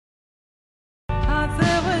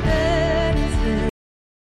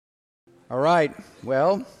All right,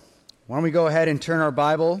 well, why don't we go ahead and turn our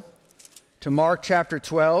Bible to Mark chapter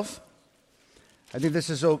 12. I think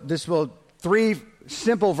three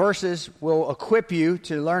simple verses will equip you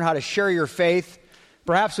to learn how to share your faith,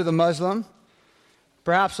 perhaps with a Muslim,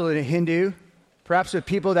 perhaps with a Hindu, perhaps with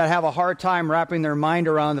people that have a hard time wrapping their mind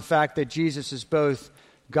around the fact that Jesus is both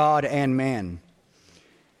God and man.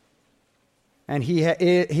 And he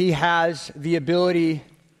has the ability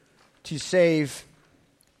to save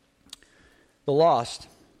the lost.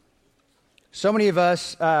 So many of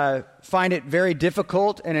us find it very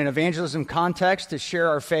difficult in an evangelism context to share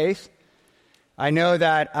our faith. I know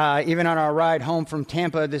that even on our ride home from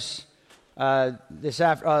Tampa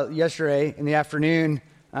yesterday in the afternoon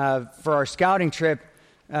for our scouting trip,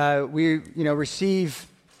 we receive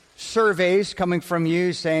surveys coming from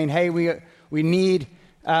you saying, "Hey, we need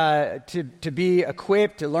to be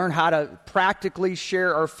equipped to learn how to practically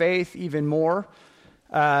share our faith even more."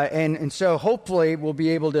 And so hopefully we'll be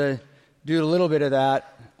able to do a little bit of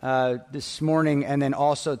that this morning, and then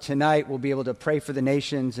also tonight we'll be able to pray for the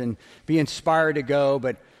nations and be inspired to go,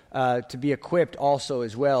 but to be equipped also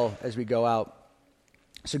as well as we go out.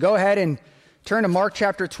 So go ahead and turn to Mark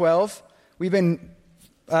chapter 12. We've been,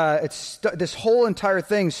 this whole entire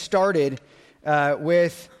thing started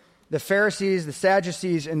with the Pharisees, the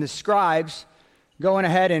Sadducees, and the scribes going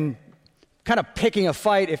ahead and kind of picking a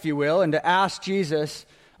fight, if you will, and to ask Jesus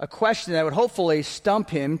a question that would hopefully stump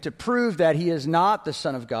him to prove that he is not the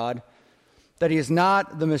Son of God, that he is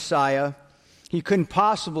not the Messiah. He couldn't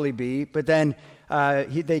possibly be, but then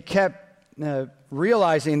they kept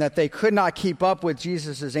realizing that they could not keep up with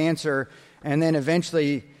Jesus' answer, and then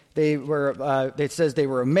eventually it says they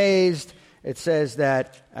were amazed. It says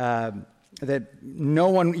that no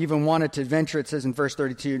one even wanted to venture, it says in verse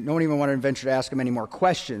 32, no one even wanted to venture to ask him any more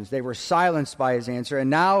questions. They were silenced by his answer. And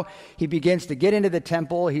now he begins to get into the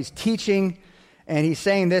temple. He's teaching, and he's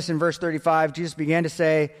saying this in verse 35. Jesus began to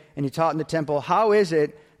say, and he taught in the temple, "How is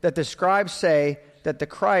it that the scribes say that the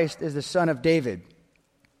Christ is the son of David?"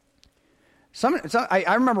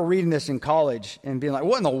 I remember reading this in college and being like,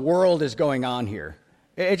 what in the world is going on here?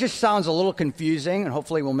 It just sounds a little confusing, and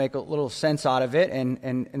hopefully we'll make a little sense out of it,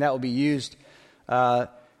 and that will be used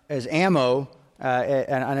as ammo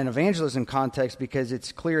on an evangelism context, because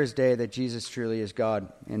it's clear as day that Jesus truly is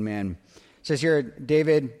God and man. It says here,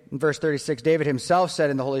 David, in verse 36, David himself said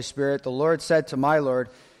in the Holy Spirit, "The Lord said to my Lord,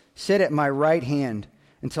 sit at my right hand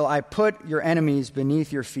until I put your enemies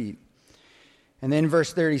beneath your feet." And then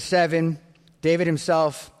verse 37, David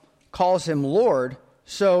himself calls him Lord.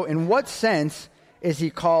 So in what sense is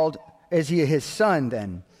he his son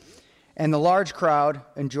then? And the large crowd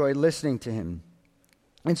enjoyed listening to him.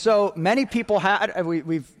 And so many people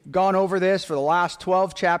we've gone over this for the last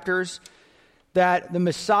 12 chapters, that the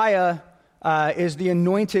Messiah is the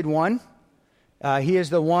anointed one. He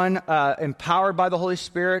is the one empowered by the Holy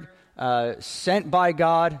Spirit, sent by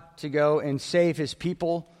God to go and save his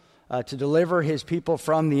people, to deliver his people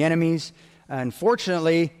from the enemies.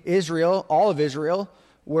 Unfortunately, all of Israel,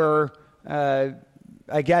 were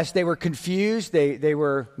I guess they were confused, they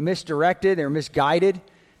were misdirected, they were misguided.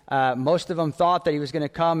 Most of them thought that he was going to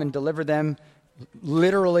come and deliver them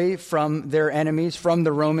literally from their enemies, from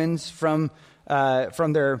the Romans, from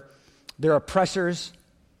their oppressors.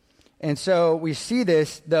 And so we see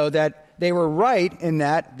this, though, that they were right in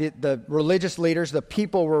that, the religious leaders, the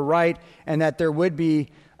people were right, and that there would be,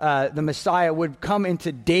 the Messiah would come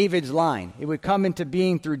into David's line. It would come into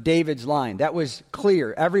being through David's line. That was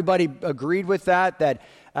clear. Everybody agreed with that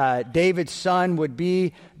David's son would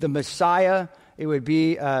be the Messiah. It would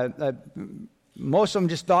be, most of them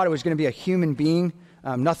just thought it was going to be a human being,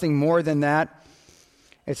 nothing more than that.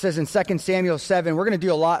 It says in 2 Samuel 7, we're going to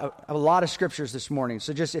do a lot of scriptures this morning.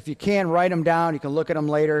 So just if you can, write them down. You can look at them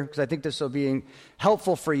later, because I think this will be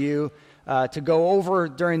helpful for you to go over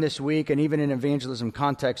during this week, and even in evangelism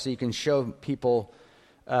context, so you can show people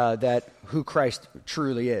that who Christ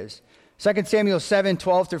truly is. 2 Samuel 7,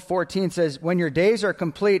 12 through 14 says, "When your days are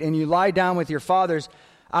complete and you lie down with your fathers,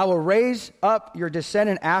 I will raise up your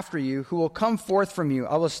descendant after you, who will come forth from you.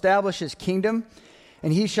 I will establish his kingdom,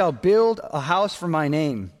 and he shall build a house for my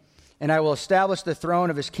name. And I will establish the throne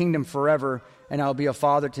of his kingdom forever, and I will be a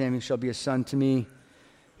father to him, he shall be a son to me."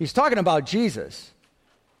 He's talking about Jesus.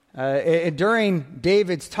 During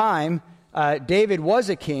David's time, David was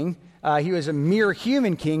a king. He was a mere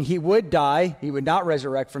human king. He would die. He would not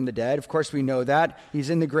resurrect from the dead. Of course, we know that. He's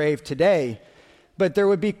in the grave today. But there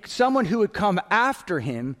would be someone who would come after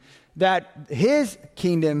him, that his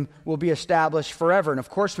kingdom will be established forever. And of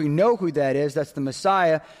course, we know who that is. That's the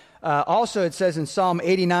Messiah. Also, it says in Psalm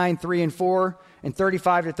 89, 3 and 4, and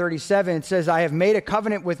 35 to 37, it says, I have made a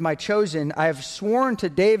covenant with my chosen. I have sworn to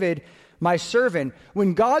David, my servant.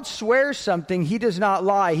 When God swears something, he does not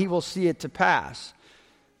lie. He will see it to pass.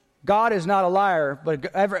 God is not a liar, but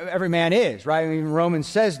every man is, right? I mean, Romans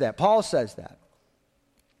says that. Paul says that.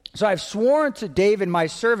 So I've sworn to David, my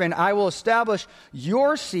servant, I will establish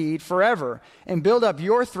your seed forever and build up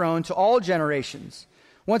your throne to all generations.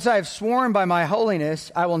 Once I have sworn by my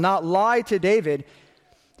holiness, I will not lie to David.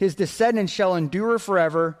 His descendants shall endure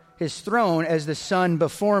forever, his throne as the sun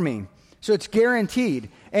before me. So it's guaranteed.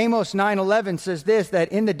 Amos 9:11 says this,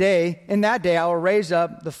 that in that day I will raise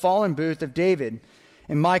up the fallen booth of David.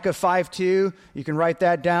 In Micah 5:2, you can write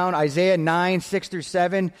that down. Isaiah 9:6 through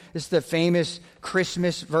 7, this is the famous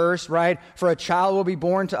Christmas verse, right? For a child will be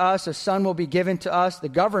born to us, a son will be given to us, the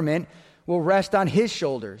government will rest on his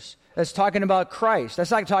shoulders. That's talking about Christ.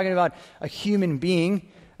 That's not talking about a human being.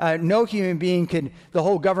 No human being the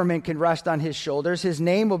whole government can rest on his shoulders. His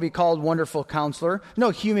name will be called Wonderful Counselor. No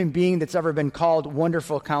human being that's ever been called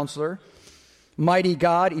Wonderful Counselor. Mighty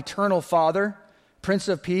God, Eternal Father, Prince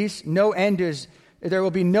of Peace. There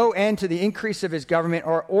will be no end to the increase of his government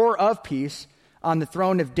or of peace on the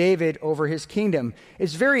throne of David over his kingdom.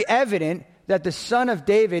 It's very evident that the Son of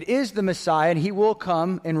David is the Messiah, and he will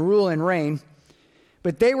come and rule and reign.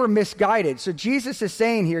 But they were misguided. So Jesus is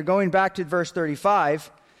saying here, going back to verse 35,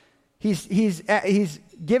 he's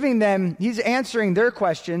answering their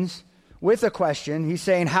questions with a question. He's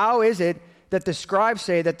saying, how is it that the scribes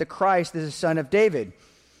say that the Christ is the son of David?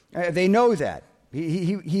 They know that.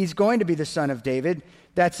 He's going to be the son of David.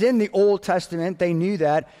 That's in the Old Testament. They knew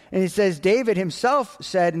that. And he says, David himself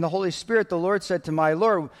said in the Holy Spirit, the Lord said to my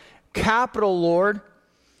Lord, capital Lord,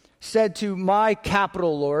 said to my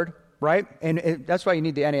capital Lord, right? And that's why you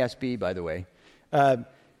need the NASB, by the way.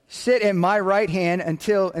 Sit at my right hand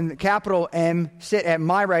until, and the capital M, sit at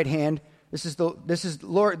my right hand. This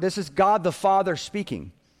is God the Father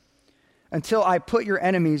speaking. Until I put your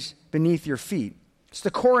enemies beneath your feet. It's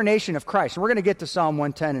the coronation of Christ. And we're going to get to Psalm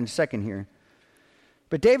 110 in a second here.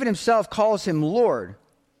 But David himself calls him Lord.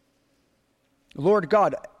 Lord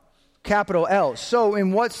God, capital L. So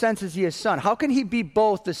in what sense is he his son? How can he be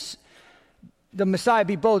both the Messiah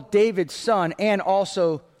be both David's son and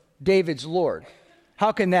also David's Lord?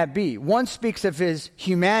 How can that be? One speaks of his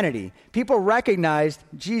humanity. People recognized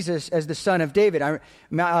Jesus as the son of David.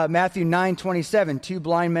 Matthew 9:27, 2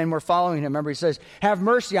 blind men were following him. Remember, he says, have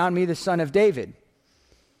mercy on me, the son of David.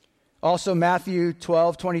 Also Matthew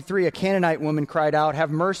 12:23, a Canaanite woman cried out, have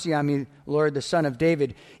mercy on me, Lord, the son of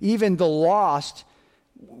David. Even the lost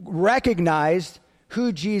recognized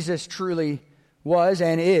who Jesus truly was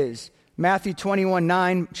and is. Matthew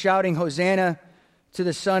 21:9, shouting, Hosanna to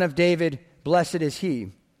the son of David, blessed is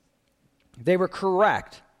he. They were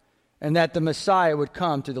correct in that the Messiah would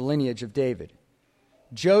come through the lineage of David.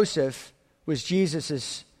 Joseph was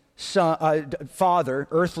Jesus' father,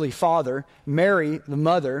 earthly father. Mary, the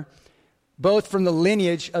mother, both from the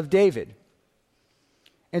lineage of David.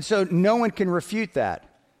 And so no one can refute that.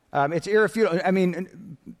 It's irrefutable. I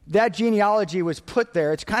mean, that genealogy was put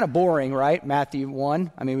there. It's kind of boring, right? Matthew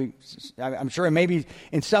 1. I mean, I'm sure maybe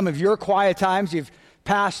in some of your quiet times you've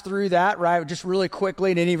passed through that, right? Just really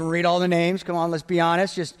quickly, didn't even read all the names. Come on, let's be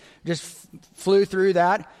honest. Just flew through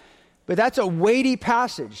that. But that's a weighty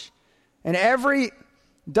passage. And every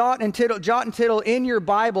jot and tittle in your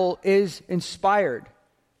Bible is inspired.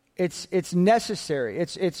 It's necessary.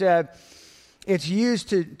 It's used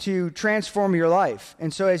to transform your life.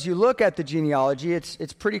 And so as you look at the genealogy,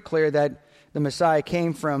 it's pretty clear that the Messiah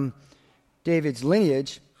came from David's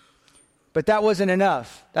lineage. But that wasn't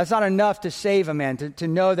enough. That's not enough to save a man, to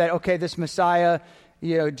know that, okay, this Messiah,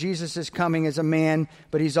 Jesus is coming as a man,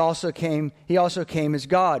 but he also came as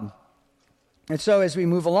God. And so as we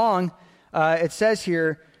move along, it says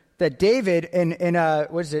here that David,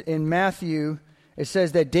 in Matthew, it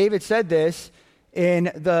says that David said this in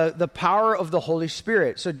the power of the Holy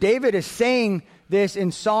Spirit. So David is saying this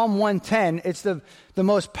in Psalm 110. It's the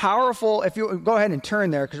most powerful, if you go ahead and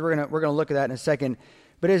turn there, because we're gonna look at that in a second.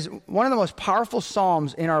 But it's one of the most powerful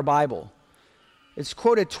psalms in our Bible. It's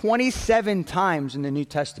quoted 27 times in the New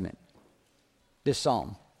Testament, this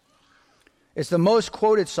psalm. It's the most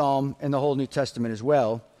quoted psalm in the whole New Testament as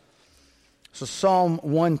well. So Psalm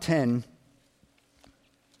 110.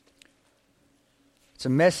 It's a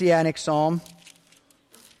messianic psalm.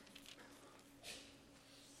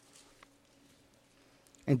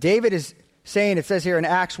 And David is saying, it says here in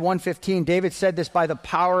Acts 1:15, David said this by the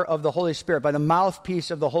power of the Holy Spirit, by the mouthpiece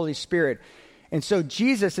of the Holy Spirit. And so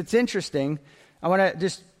Jesus, it's interesting. I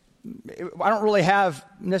don't really have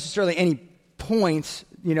necessarily any points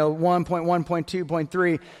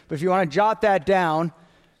 1.1.2.3. But if you want to jot that down,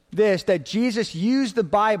 that Jesus used the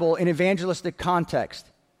Bible in evangelistic context.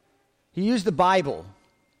 He used the Bible.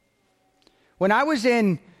 When I was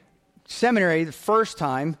in seminary the first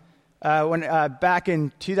time, back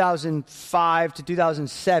in 2005 to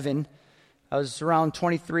 2007, I was around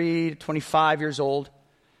 23 to 25 years old,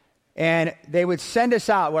 and they would send us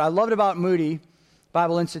out. What I loved about Moody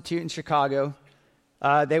Bible Institute in Chicago,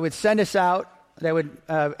 they would send us out. They would,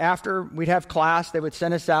 after we'd have class, they would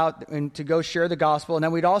send us out to go share the gospel, and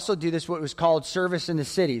then we'd also do what was called service in the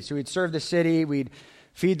city. So we'd serve the city, we'd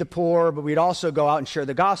feed the poor, but we'd also go out and share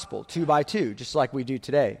the gospel 2 by 2, just like we do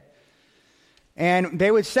today. And they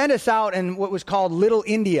would send us out in what was called Little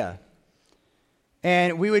India.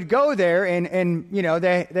 And we would go there, and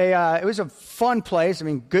it was a fun place. I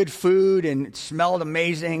mean, good food, and it smelled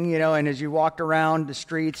amazing, and as you walked around the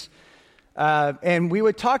streets, and we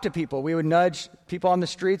would talk to people. We would nudge people on the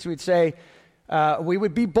streets. We'd say, we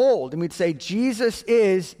would be bold, and we'd say, Jesus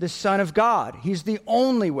is the Son of God. He's the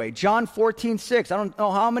only way. John 14:6. I don't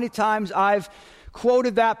know how many times I've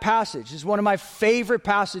quoted that passage. It's one of my favorite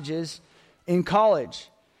passages in college.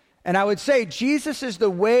 And I would say, Jesus is the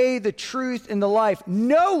way, the truth, and the life.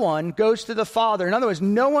 No one goes to the Father. In other words,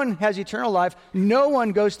 no one has eternal life. No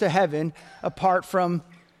one goes to heaven apart from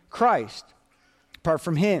Christ, apart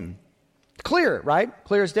from Him. Clear, right?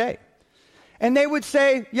 Clear as day. And they would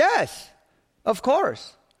say, yes, of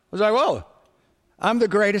course. I was like, whoa, I'm the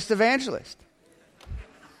greatest evangelist.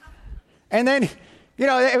 And then,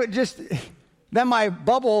 it would then my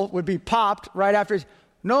bubble would be popped right after.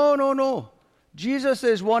 No. Jesus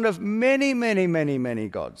is one of many, many, many, many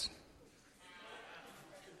gods.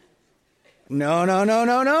 No.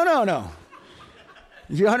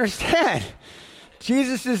 You understand?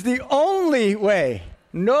 Jesus is the only way.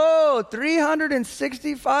 No,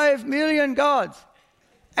 365 million gods.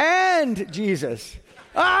 And Jesus.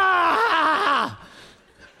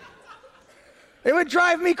 It would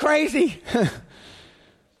drive me crazy.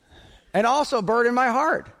 And also burden my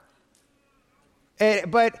heart.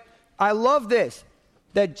 But I love this,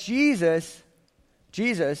 that Jesus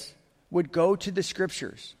would go to the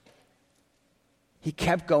Scriptures. He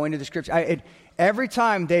kept going to the Scriptures. Every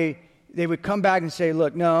time they would come back and say,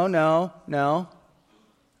 look, no.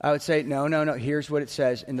 I would say, no. Here's what it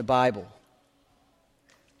says in the Bible.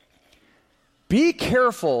 Be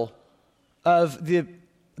careful of the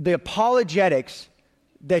apologetics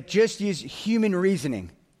that just use human reasoning.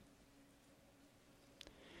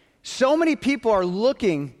 So many people are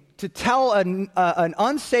looking to tell an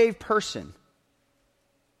unsaved person,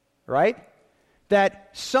 right, that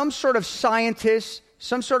some sort of scientist,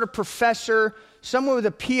 some sort of professor, someone with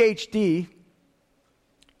a PhD,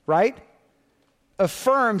 right,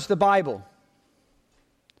 affirms the Bible.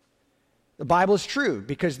 The Bible is true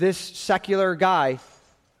because this secular guy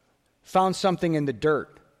found something in the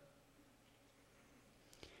dirt.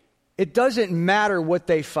 It doesn't matter what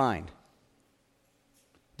they find.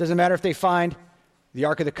 It doesn't matter if they find the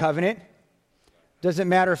Ark of the Covenant. Doesn't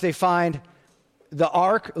matter if they find the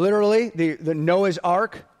Ark, literally, the Noah's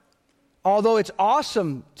Ark. Although it's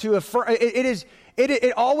awesome to affirm,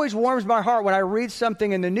 it always warms my heart when I read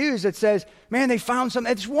something in the news that says, man, they found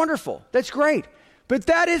something. It's wonderful. That's great. But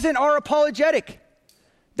that isn't our apologetic.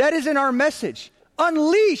 That isn't our message.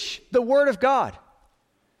 Unleash the Word of God.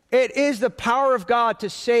 It is the power of God to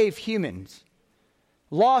save humans,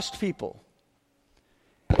 lost people.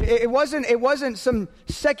 It wasn't some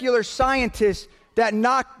secular scientist that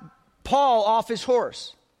knocked Paul off his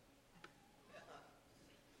horse.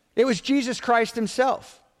 It was Jesus Christ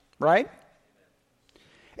Himself, right?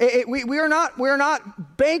 We are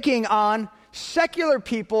not banking on secular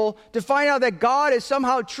people to find out that God is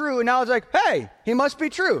somehow true, and now it's like, hey, He must be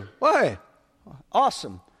true. Why?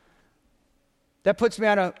 Awesome. That puts me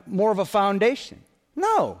on more of a foundation.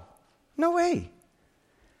 No way.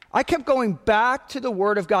 I kept going back to the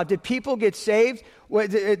Word of God. Did people get saved?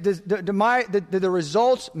 Did the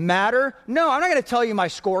results matter? No, I'm not going to tell you my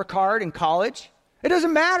scorecard in college. It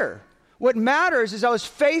doesn't matter. What matters is I was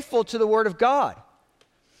faithful to the Word of God.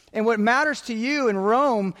 And what matters to you in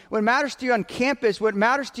Rome, what matters to you on campus, what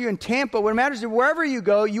matters to you in Tampa, what matters to you wherever you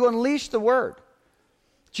go, you unleash the Word.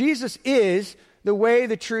 Jesus is the way,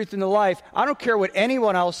 the truth, and the life. I don't care what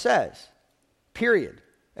anyone else says. Period.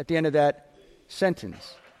 At the end of that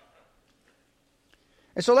sentence.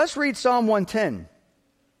 And so let's read Psalm 110.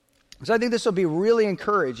 Because I think this will be really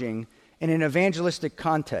encouraging in an evangelistic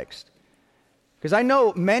context. Because I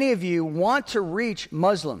know many of you want to reach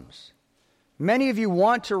Muslims. Many of you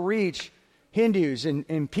want to reach Hindus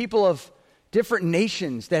and people of different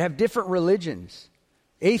nations that have different religions,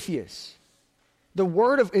 atheists.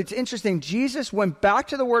 It's interesting. Jesus went back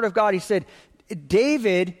to the Word of God. He said,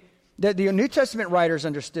 David, that the New Testament writers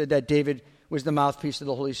understood that David was the mouthpiece of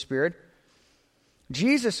the Holy Spirit.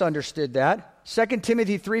 Jesus understood that. 2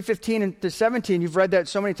 Timothy 3:15 to 17, you've read that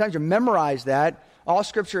so many times. You memorized that. All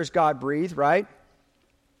Scripture is God-breathed, right?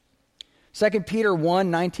 2 Peter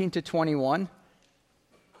 1:19 to 21.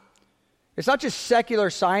 It's not just secular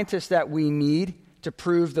scientists that we need to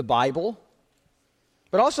prove the Bible,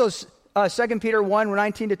 but also 2 Peter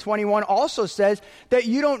 1:19 to 21 also says that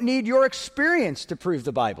you don't need your experience to prove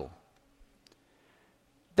the Bible.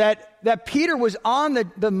 That Peter was on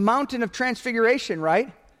the mountain of transfiguration,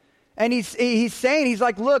 right? And he's saying, he's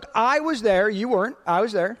like, look, I was there, you weren't, I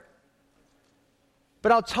was there.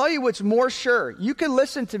 But I'll tell you what's more sure. You can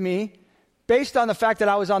listen to me based on the fact that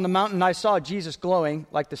I was on the mountain and I saw Jesus glowing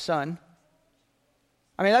like the sun.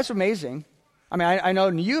 I mean, that's amazing. I mean, I know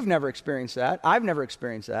you've never experienced that. I've never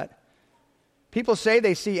experienced that. People say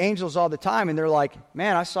they see angels all the time, and they're like,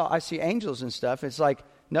 man, I see angels and stuff. It's like,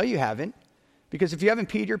 no, you haven't. Because if you haven't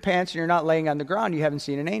peed your pants and you're not laying on the ground, you haven't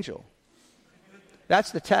seen an angel.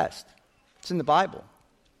 That's the test. It's in the Bible.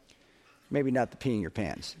 Maybe not the peeing your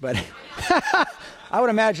pants, but I would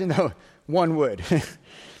imagine, though, one would.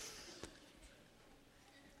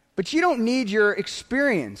 But you don't need your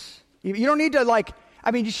experience. You don't need to,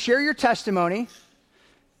 you share your testimony.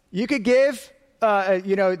 You could give,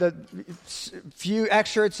 the few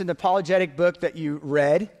excerpts in the apologetic book that you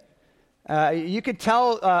read. You could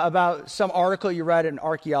tell about some article you read in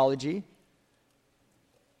archaeology.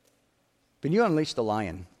 But you unleash the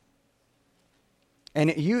lion.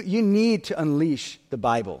 And you need to unleash the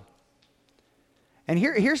Bible. And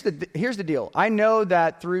here's the deal. I know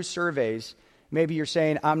that through surveys, maybe you're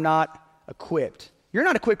saying, I'm not equipped. You're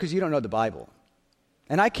not equipped because you don't know the Bible.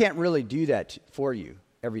 And I can't really do that for you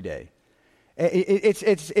every day. It's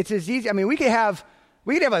as easy. I mean, we could have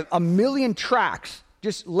a million tracts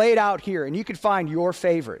just laid out here, and you could find your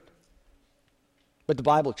favorite. But the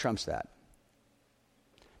Bible trumps that.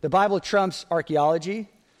 The Bible trumps archaeology.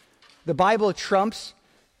 The Bible trumps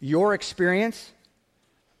your experience.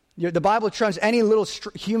 The Bible trumps any little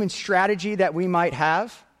human strategy that we might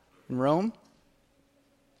have in Rome.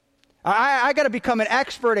 I got to become an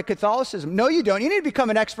expert at Catholicism. No, you don't. You need to become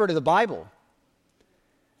an expert of the Bible.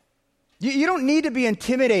 You don't need to be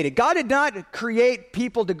intimidated. God did not create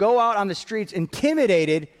people to go out on the streets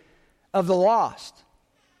intimidated of the lost.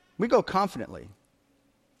 We go confidently.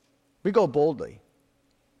 We go boldly.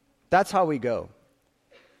 That's how we go.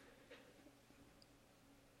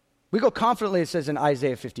 We go confidently, it says in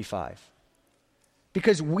Isaiah 55.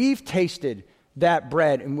 Because we've tasted that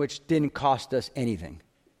bread in which didn't cost us anything.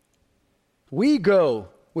 We go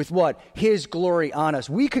with what? His glory on us.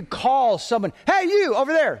 We could call someone, hey, you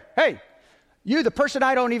over there. Hey, you, the person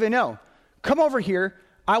I don't even know. Come over here.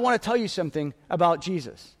 I want to tell you something about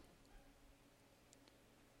Jesus.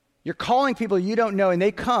 You're calling people you don't know, and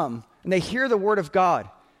they come, and they hear the word of God,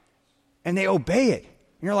 and they obey it.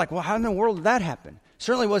 And you're like, well, how in the world did that happen?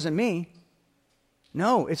 Certainly wasn't me.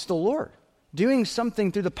 No, it's the Lord doing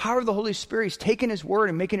something through the power of the Holy Spirit. He's taking his word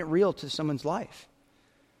and making it real to someone's life.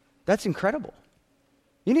 That's incredible.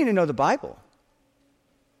 You need to know the Bible.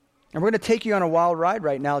 And we're going to take you on a wild ride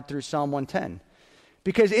right now through Psalm 110.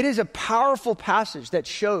 Because it is a powerful passage that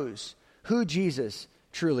shows who Jesus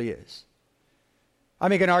truly is. I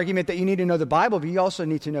make an argument that you need to know the Bible, but you also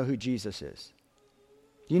need to know who Jesus is.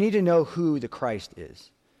 You need to know who the Christ is.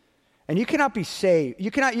 And you cannot be saved.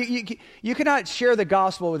 You cannot share the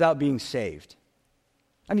gospel without being saved.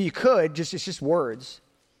 I mean, you could, it's just words.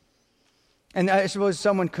 And I suppose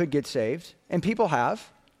someone could get saved, and people have.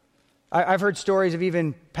 I've heard stories of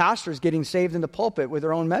even pastors getting saved in the pulpit with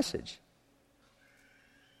their own message.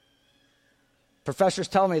 Professors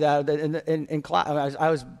tell me that in class. I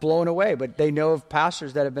was blown away, but they know of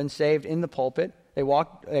pastors that have been saved in the pulpit. They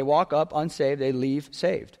walk up unsaved, they leave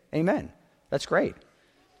saved. Amen. That's great.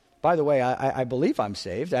 By the way, I believe I'm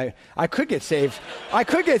saved. I could get saved. I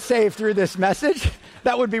could get saved through this message.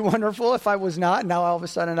 That would be wonderful if I was not. Now all of a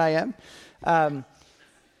sudden I am.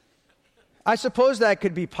 I suppose that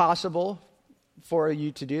could be possible for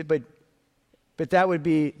you to do, but that would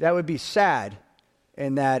be sad,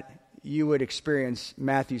 in that you would experience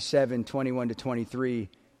Matthew 7:21 to 23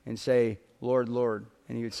 and say, Lord, Lord.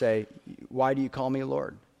 And he would say, why do you call me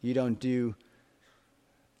Lord? You don't do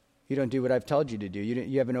what I've told you to do.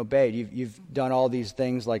 You haven't obeyed. You've done all these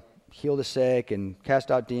things like heal the sick and cast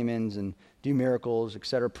out demons and do miracles,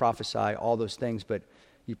 etc., prophesy, all those things, but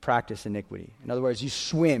you practice iniquity. In other words, you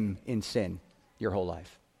swim in sin your whole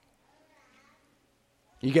life.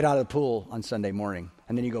 You get out of the pool on Sunday morning,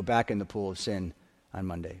 and then you go back in the pool of sin on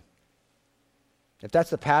Monday. If that's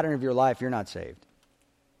the pattern of your life, you're not saved.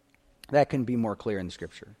 That can be more clear in the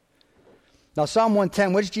Scripture. Now, Psalm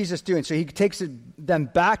 110, what is Jesus doing? So he takes them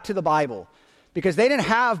back to the Bible, because they didn't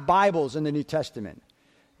have Bibles in the New Testament.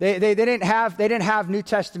 They didn't have New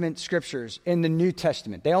Testament scriptures in the New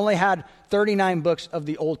Testament. They only had 39 books of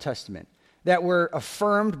the Old Testament that were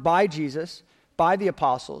affirmed by Jesus, by the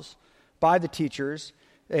apostles, by the teachers.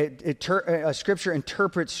 Scripture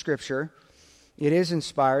interprets Scripture. It is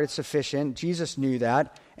inspired. It's sufficient. Jesus knew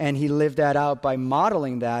that, and he lived that out by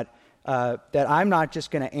modeling that I'm not just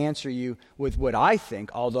going to answer you with what I think,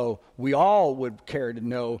 although we all would care to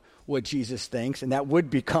know what Jesus thinks, and that would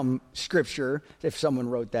become Scripture if someone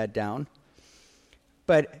wrote that down.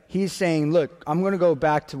 But he's saying, look, I'm going to go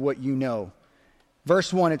back to what you know.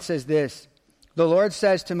 Verse 1, it says this, "The Lord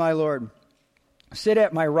says to my Lord, sit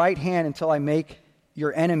at my right hand until I make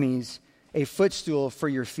your enemies a footstool for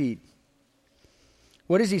your feet."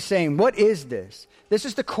 What is he saying? What is this? This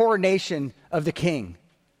is the coronation of the king.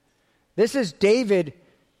 This is David.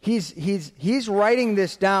 He's writing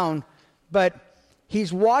this down, but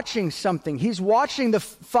he's watching something. He's watching the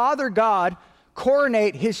Father God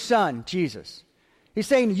coronate his son, Jesus. He's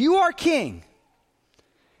saying, you are king.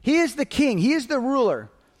 He is the king. He is the ruler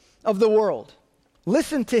of the world.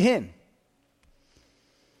 Listen to him.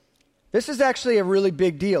 This is actually a really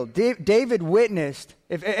big deal. David witnessed,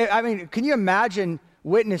 can you imagine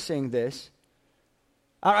witnessing this?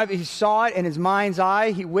 He saw it in his mind's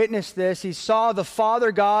eye. He witnessed this. He saw the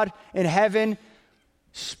Father God in heaven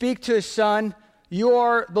speak to his son, "You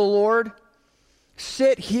are the Lord.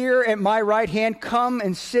 Sit here at my right hand. Come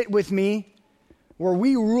and sit with me where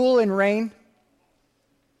we rule and reign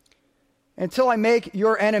until I make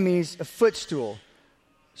your enemies a footstool."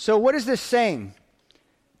 So what is this saying?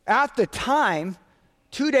 At the time,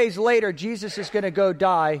 2 days later, Jesus is going to go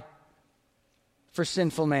die for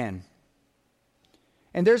sinful man.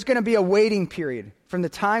 And there's going to be a waiting period. From the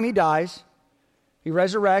time he dies, he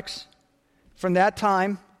resurrects, from that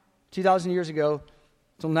time, 2,000 years ago,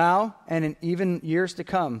 till now, and in even years to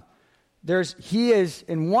come, he is,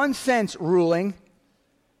 in one sense, ruling,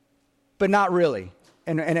 but not really.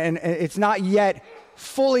 And it's not yet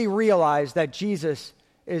fully realized that Jesus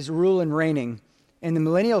is ruling and reigning in the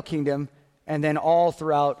millennial kingdom and then all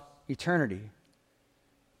throughout eternity.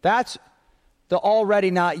 That's the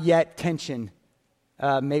already not yet tension.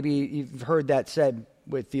 Maybe you've heard that said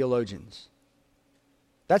with theologians.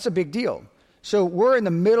 That's a big deal. So we're in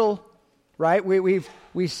the middle, right?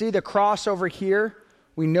 We see the cross over here.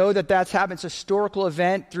 We know that that's happened. It's a historical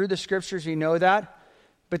event through the Scriptures. We know that.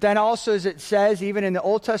 But then also, as it says, even in the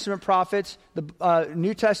Old Testament prophets, the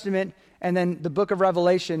New Testament, and then the book of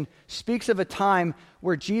Revelation speaks of a time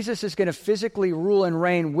where Jesus is going to physically rule and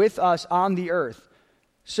reign with us on the earth.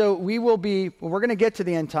 So we're going to get to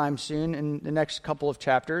the end time soon in the next couple of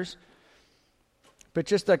chapters. But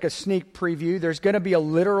just like a sneak preview, there's going to be a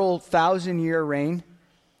literal 1,000-year reign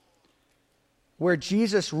where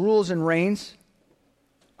Jesus rules and reigns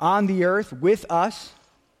on the earth with us.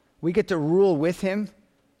 We get to rule with him.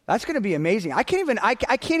 That's going to be amazing. I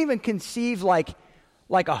can't even conceive like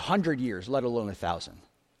 100 years, let alone 1,000.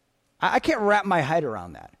 I can't wrap my head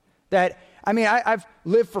around that. I've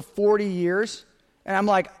lived for 40 years. And I'm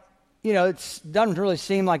like, it doesn't really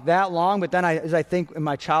seem like that long. But then as I think in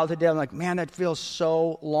my childhood day, I'm like, man, that feels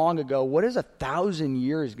so long ago. What is 1,000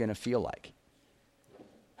 years going to feel like?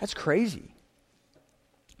 That's crazy.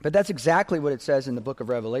 But that's exactly what it says in the book of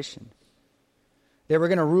Revelation. They were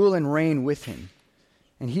going to rule and reign with him.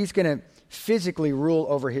 And he's going to physically rule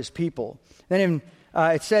over his people. Then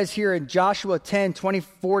it says here in Joshua 10,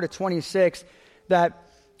 24 to 26, that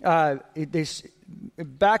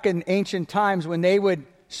back in ancient times, when they would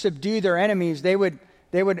subdue their enemies, they would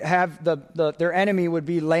have their enemy would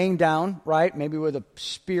be laying down, right? Maybe with a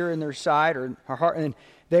spear in their side or heart, and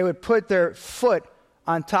they would put their foot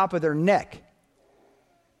on top of their neck.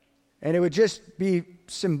 And it would just be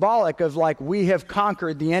symbolic of like, we have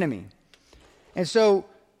conquered the enemy. And so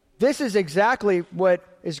this is exactly what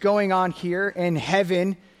is going on here in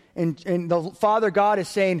heaven. And the Father God is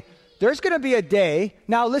saying, there's going to be a day.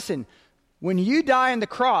 Now listen, when you die on the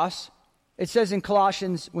cross, it says in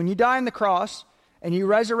Colossians, when you die on the cross and you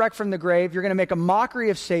resurrect from the grave, you're going to make a mockery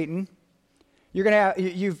of Satan. You're going to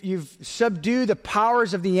you've subdued the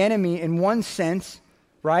powers of the enemy in one sense,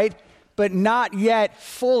 right? But not yet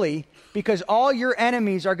fully, because all your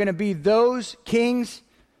enemies are going to be those kings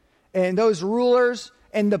and those rulers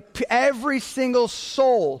and every single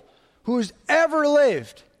soul who's ever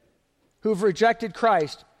lived, who've rejected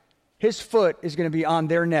Christ. His foot is going to be on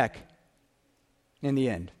their neck in the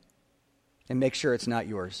end. And make sure it's not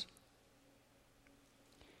yours.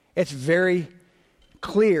 It's very,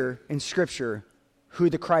 clear in Scripture who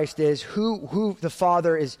the Christ is, who the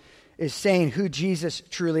Father is saying who Jesus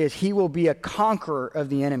truly is. He will be a conqueror of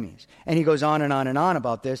the enemies. And he goes on and on and on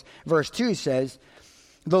about this. Verse 2 says,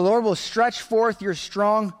 the Lord will stretch forth your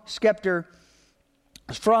strong scepter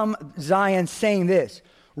from Zion, saying this,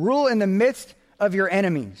 rule in the midst of your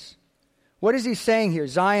enemies. What is he saying here?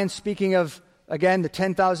 Zion, speaking of, again, the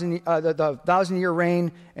 1,000-year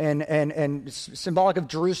reign and symbolic of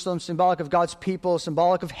Jerusalem, symbolic of God's people,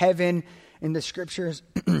 symbolic of heaven in the Scriptures.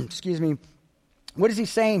 Excuse me. What is he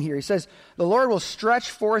saying here? He says, the Lord will stretch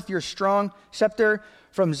forth your strong scepter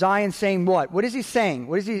from Zion, saying what? What is he saying?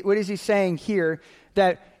 What is he saying here?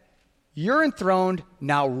 That you're enthroned,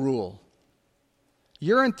 now rule.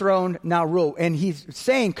 You're enthroned, now rule. And he's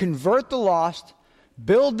saying, convert the lost,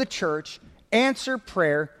 build the church, answer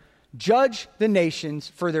prayer, judge the nations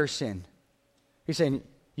for their sin. He's saying,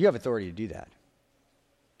 you have authority to do that.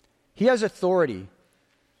 He has authority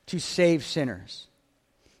to save sinners.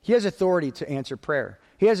 He has authority to answer prayer.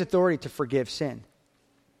 He has authority to forgive sin.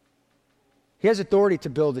 He has authority to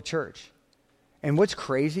build the church. And what's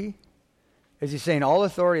crazy is he's saying, all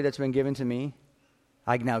authority that's been given to me,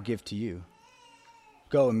 I now give to you.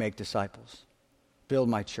 Go and make disciples. Build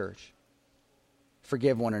my church.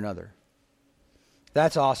 Forgive one another.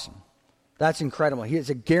 That's awesome. That's incredible. He has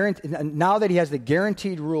a guarantee. Now that he has the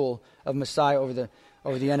guaranteed rule of Messiah over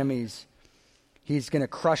the enemies, he's going to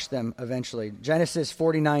crush them eventually. Genesis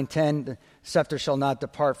 49:10, the scepter shall not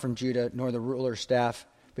depart from Judah, nor the ruler's staff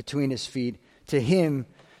between his feet. To him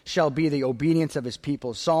shall be the obedience of his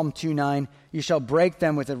people. Psalm 2:9, you shall break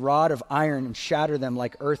them with a rod of iron and shatter them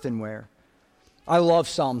like earthenware. I love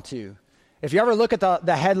Psalm 2. If you ever look at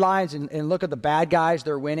the headlines and look at the bad guys,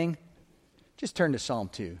 they're winning, just turn to Psalm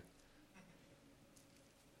 2.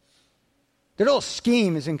 Their little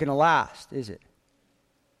scheme isn't going to last, is it?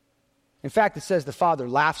 In fact, it says the Father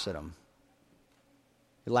laughs at them.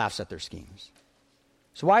 He laughs at their schemes.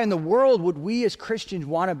 So why in the world would we as Christians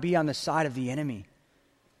want to be on the side of the enemy?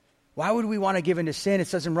 Why would we want to give into sin? It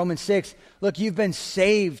says in Romans 6, look, you've been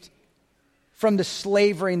saved from the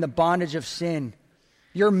slavery and the bondage of sin.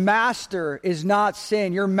 Your master is not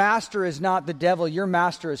sin. Your master is not the devil. Your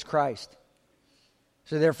master is Christ.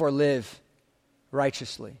 So therefore live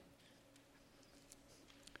righteously.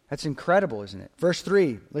 That's incredible, isn't it? Verse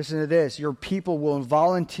 3, listen to this. Your people will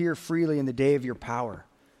volunteer freely in the day of your power.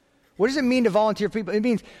 What does it mean to volunteer people? It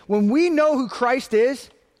means when we know who Christ is,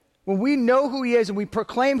 when we know who he is and we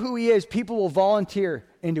proclaim who he is, people will volunteer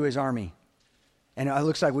into his army. And it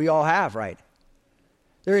looks like we all have, right?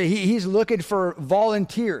 He's looking for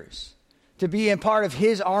volunteers to be a part of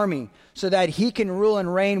his army so that he can rule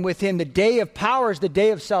and reign with him. The day of power is the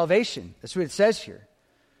day of salvation. That's what it says here.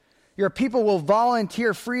 Your people will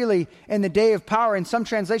volunteer freely in the day of power. In some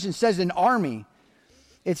translations, it says an army.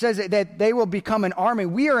 It says that they will become an army.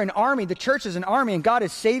 We are an army. The church is an army, and God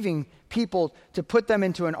is saving people to put them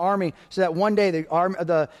into an army so that one day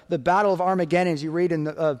the battle of Armageddon, as you read in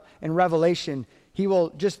Revelation, he will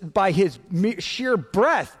just by his sheer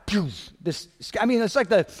breath. It's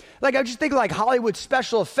like I just think like Hollywood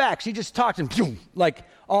special effects. He just talks and like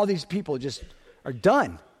all these people just are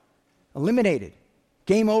done, eliminated,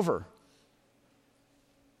 game over.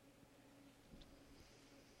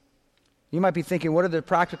 You might be thinking, what are the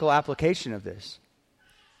practical application of this?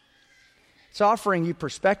 It's offering you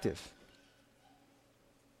perspective.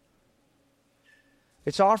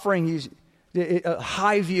 It's offering you a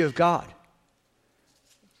high view of God.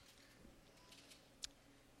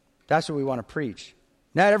 That's what we want to preach.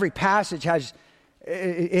 Not every passage has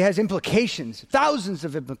implications, thousands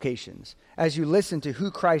of implications, as you listen to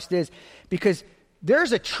who Christ is, because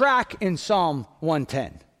there's a track in Psalm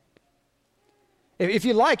 110. If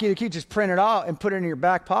you like, you can just print it out and put it in your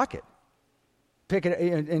back pocket. Pick it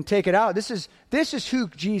and take it out. This is who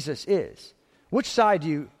Jesus is. Which side do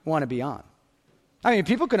you want to be on? I mean,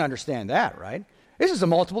 people can understand that, right? This is a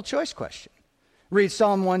multiple choice question. Read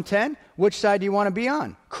Psalm 110. Which side do you want to be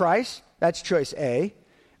on? Christ, that's choice A.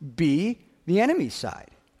 B, the enemy's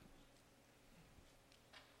side.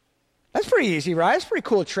 That's pretty easy, right? That's a pretty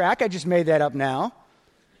cool track. I just made that up now.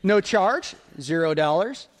 No charge,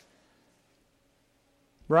 $0.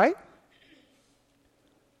 Right?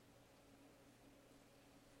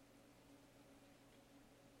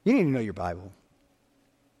 You need to know your Bible.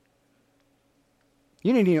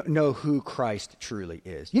 You need to know who Christ truly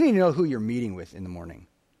is. You need to know who you're meeting with in the morning.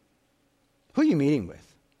 Who are you meeting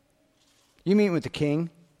with? You meet with the king?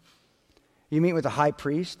 You meet with the high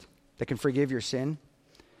priest that can forgive your sin?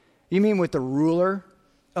 You meet with the ruler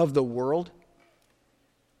of the world?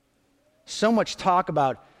 So much talk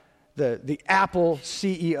about the Apple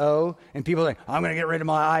CEO, and people are like, I'm going to get rid of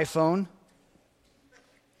my iPhone.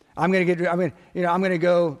 I'm going to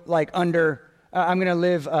go like under. I'm going to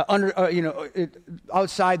live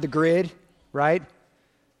outside the grid, right?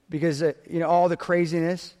 Because all the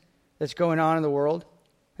craziness that's going on in the world.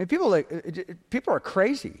 I mean, people are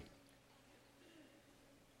crazy.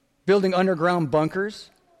 Building underground bunkers.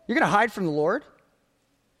 You're going to hide from the Lord?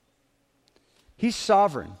 He's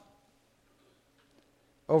sovereign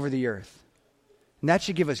over the earth. And that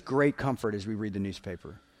should give us great comfort as we read the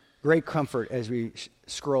newspaper. Great comfort as we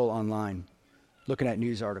scroll online, looking at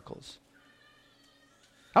news articles.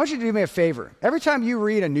 I want you to do me a favor. Every time you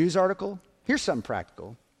read a news article, here's something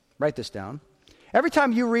practical. Write this down. Every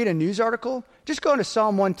time you read a news article, just go into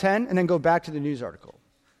Psalm 110 and then go back to the news article.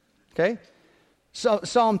 Okay? So,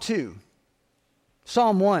 Psalm 2.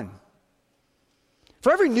 Psalm 1.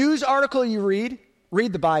 For every news article you read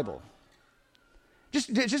the Bible.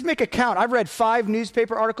 Just make a count. I've read 5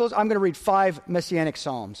 newspaper articles. I'm going to read 5 messianic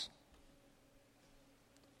psalms.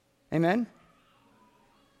 Amen?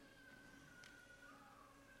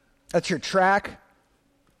 That's your track.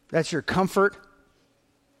 That's your comfort.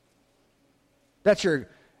 That's your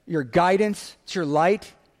guidance. It's your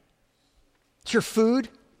light. It's your food.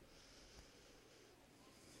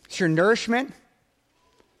 It's your nourishment.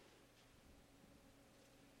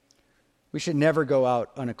 We should never go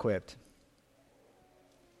out unequipped.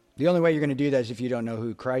 The only way you're going to do that is if you don't know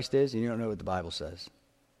who Christ is and you don't know what the Bible says.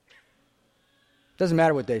 It doesn't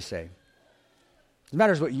matter what they say. It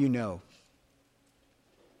matters what you know.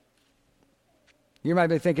 You might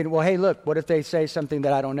be thinking, well, hey, look, what if they say something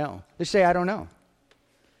that I don't know? They say, I don't know.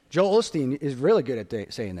 Joel Osteen is really good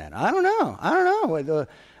at saying that. I don't know. I don't know.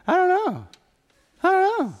 I don't know. I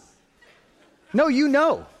don't know. No, you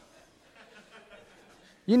know.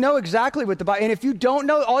 You know exactly what the Bible, and if you don't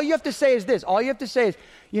know, all you have to say is this. All you have to say is,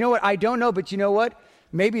 you know what, I don't know, but you know what?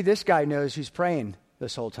 Maybe this guy knows who's praying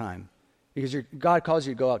this whole time. Because God calls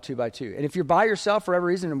you to go out 2 by 2. And if you're by yourself for whatever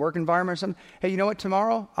reason in a work environment or something, hey, you know what,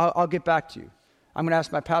 tomorrow I'll get back to you. I'm going to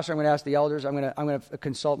ask my pastor, I'm going to ask the elders, I'm going to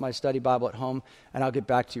consult my study Bible at home, and I'll get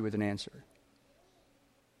back to you with an answer.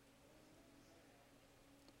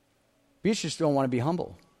 But you just don't want to be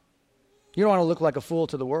humble. You don't want to look like a fool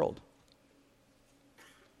to the world.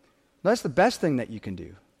 That's the best thing that you can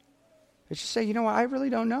do. Is just say, you know what, I really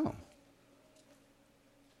don't know.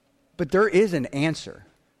 But there is an answer.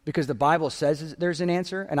 Because the Bible says there's an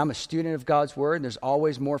answer, and I'm a student of God's Word, and there's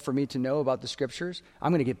always more for me to know about the Scriptures.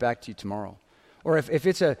 I'm going to get back to you tomorrow. Or if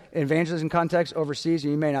it's an evangelism context overseas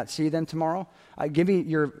and you may not see them tomorrow, give me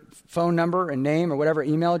your phone number and name or whatever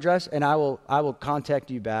email address, and I will contact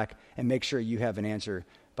you back and make sure you have an answer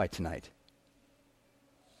by tonight.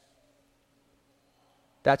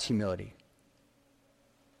 That's humility.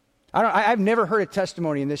 I've never heard a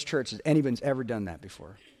testimony in this church that anyone's ever done that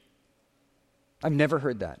before. I've never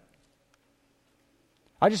heard that.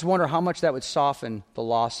 I just wonder how much that would soften the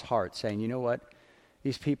lost heart, saying, you know what?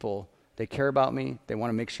 These people, they care about me. They want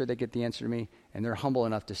to make sure they get the answer to me. And they're humble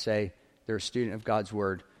enough to say they're a student of God's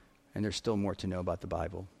Word, and there's still more to know about the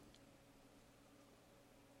Bible.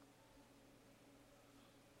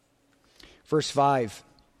 Verse 5,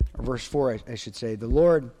 or verse 4, I should say. The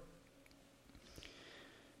Lord...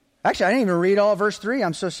 Actually, I didn't even read all of verse 3.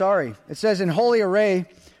 I'm so sorry. It says, in holy array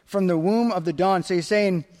from the womb of the dawn. So he's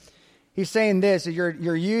saying this, that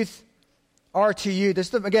your youth are to you.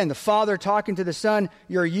 This is, again, the Father talking to the Son.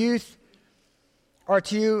 Your youth are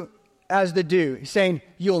to you as the dew. He's saying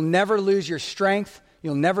you'll never lose your strength.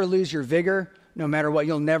 You'll never lose your vigor. No matter what,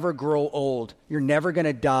 you'll never grow old. You're never going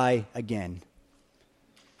to die again.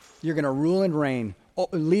 You're going to rule and reign.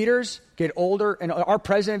 Leaders get older, and our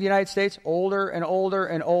President of the United States, older and older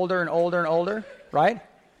and older and older and older, right?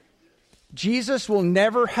 Jesus will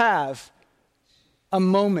never have a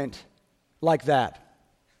moment like that.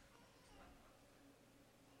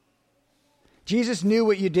 Jesus knew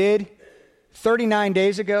what you did 39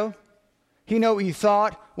 days ago. He knew what you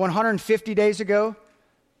thought 150 days ago.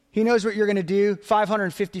 He knows what you're going to do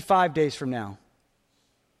 555 days from now.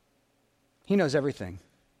 He knows everything.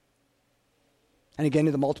 And again,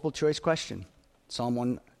 to the multiple choice question, Psalm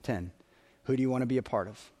 110, who do you want to be a part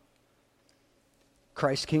of?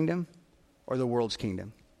 Christ's kingdom or the world's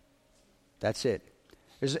kingdom? That's it.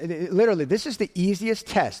 Literally, this is the easiest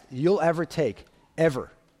test you'll ever take,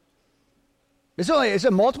 ever. It's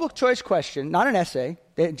a multiple choice question, not an essay.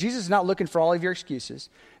 Jesus is not looking for all of your excuses.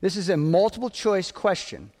 This is a multiple choice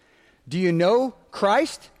question. Do you know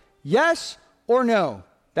Christ? Yes or no?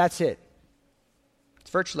 That's it.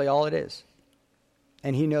 It's virtually all it is.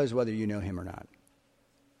 And he knows whether you know him or not.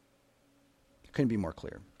 It couldn't be more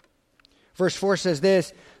clear. Verse 4 says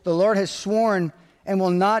this, the Lord has sworn and will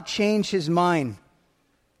not change his mind.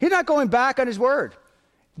 He's not going back on his word.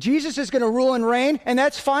 Jesus is going to rule and reign, and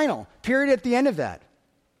that's final. Period at the end of that.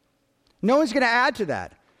 No one's going to add to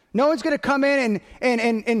that. No one's going to come in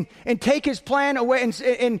and take his plan away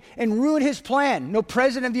and ruin his plan. No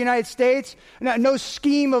president of the United States, no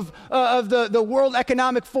scheme of the World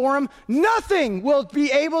Economic Forum. Nothing will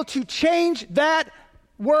be able to change that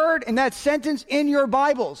word and that sentence in your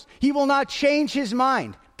Bibles. He will not change his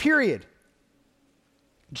mind, period.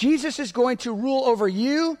 Jesus is going to rule over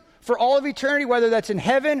you for all of eternity, whether that's in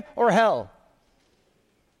heaven or hell.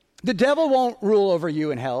 The devil won't rule over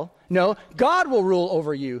you in hell. No, God will rule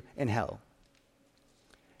over you in hell.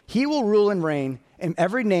 He will rule and reign, and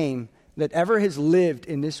every name that ever has lived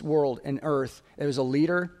in this world and earth that was a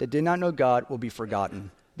leader that did not know God will be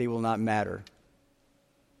forgotten. They will not matter.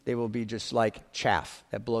 They will be just like chaff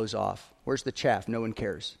that blows off. Where's the chaff? No one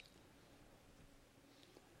cares.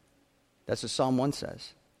 That's what Psalm 1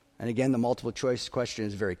 says. And again, the multiple choice question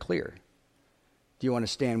is very clear. Do you want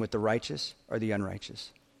to stand with the righteous or the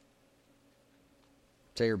unrighteous?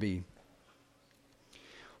 It's A or B.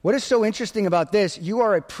 What is so interesting about this? You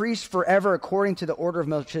are a priest forever according to the order of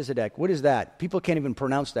Melchizedek. What is that? People can't even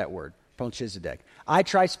pronounce that word, Melchizedek. I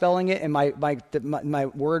try spelling it, and my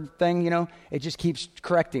word thing, it just keeps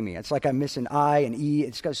correcting me. It's like I'm missing I and E.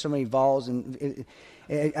 It's got so many vowels, and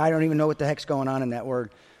I don't even know what the heck's going on in that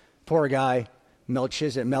word. Poor guy,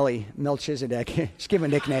 Melchizedek. Just give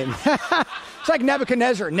him a nickname. It's like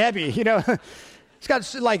Nebuchadnezzar, Nebi, It's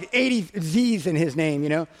got like 80 Z's in his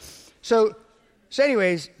name, So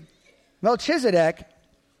anyways, Melchizedek,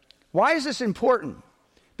 why is this important?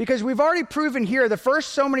 Because we've already proven here, the first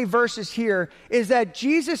so many verses here, is that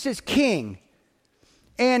Jesus is king.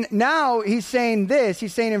 And now he's saying this,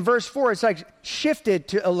 he's saying in verse 4, it's like shifted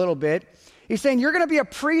to a little bit. He's saying you're going to be a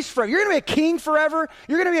priest forever. You're going to be a king forever.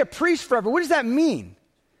 You're going to be a priest forever. What does that mean?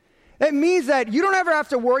 That means that you don't ever have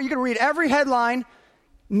to worry. You can read every headline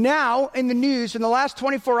now in the news in the last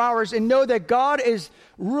 24 hours and know that God is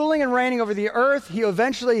ruling and reigning over the earth. He'll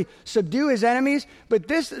eventually subdue his enemies. But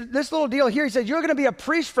this little deal here, he says, you're going to be a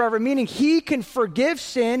priest forever, meaning he can forgive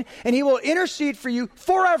sin and he will intercede for you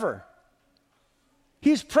forever.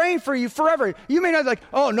 He's praying for you forever. You may not be like,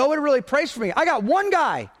 oh, nobody really prays for me. I got one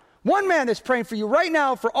guy, one man that's praying for you right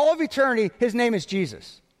now for all of eternity. His name is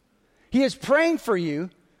Jesus. He is praying for you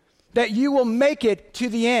that you will make it to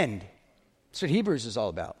the end. That's what Hebrews is all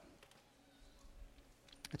about.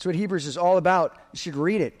 That's what Hebrews is all about. You should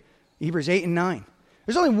read it. Hebrews 8 and 9.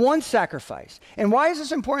 There's only one sacrifice. And why is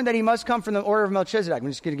this important that he must come from the order of Melchizedek? I'm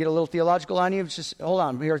just going to get a little theological on you. Just hold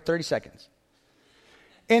on. Here are 30 seconds.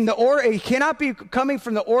 In the order, he cannot be coming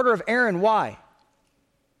from the order of Aaron. Why?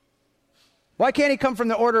 Why can't he come from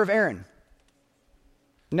the order of Aaron?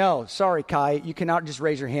 No, sorry, Kai. You cannot just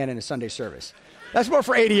raise your hand in a Sunday service. That's more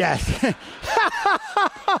for ADS.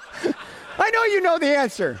 I know you know the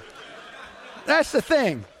answer. That's the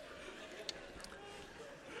thing.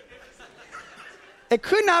 It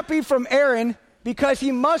could not be from Aaron because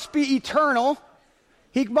he must be eternal.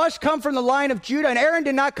 He must come from the line of Judah. And Aaron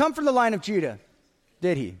did not come from the line of Judah,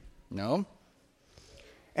 did he? No.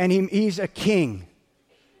 And he's a king.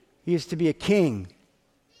 He is to be a king.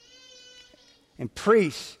 And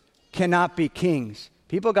priests cannot be kings.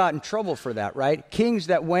 People got in trouble for that, right? Kings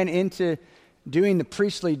that went into doing the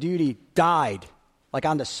priestly duty died, like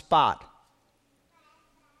on the spot.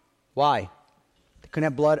 Why? They couldn't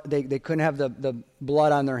have blood. They couldn't have the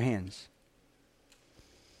blood on their hands.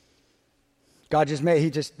 God just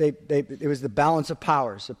made, it was the balance of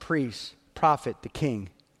powers, the priest, prophet, the king.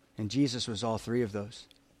 And Jesus was all three of those.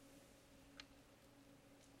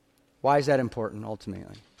 Why is that important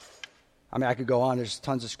ultimately? I mean, I could go on. There's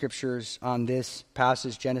tons of scriptures on this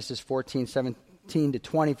passage, Genesis 14, 17 to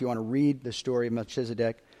 20, if you want to read the story of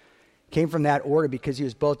Melchizedek. Came from that order because he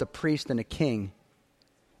was both a priest and a king.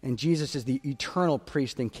 And Jesus is the eternal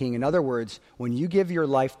priest and king. In other words, when you give your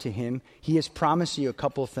life to him, he has promised you a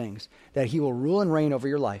couple of things. That he will rule and reign over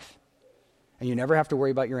your life. And you never have to worry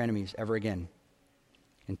about your enemies ever again.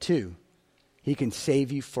 And 2, he can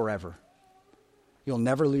save you forever. You'll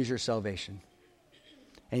never lose your salvation.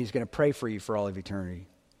 And he's going to pray for you for all of eternity.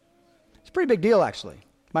 It's a pretty big deal, actually.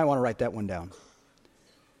 You might want to write that one down.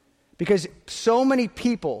 Because so many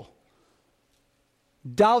people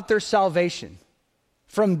doubt their salvation.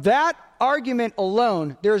 From that argument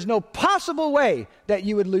alone, there is no possible way that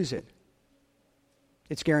you would lose it.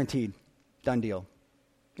 It's guaranteed. Done deal.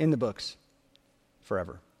 In the books.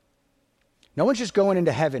 Forever. No one's just going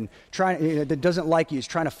into heaven trying that doesn't like you, is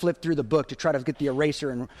trying to flip through the book to try to get the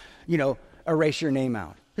eraser and, erase your name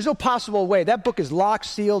out. There's no possible way. That book is locked,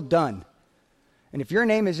 sealed, done. And if your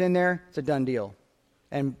name is in there, it's a done deal.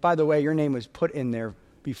 And by the way, your name was put in there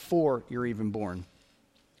before you're even born,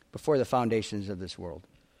 before the foundations of this world.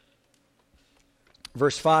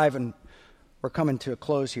 Verse 5, and we're coming to a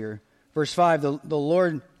close here. Verse 5, the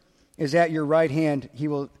Lord is at your right hand. He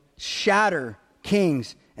will shatter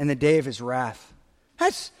kings in the day of his wrath.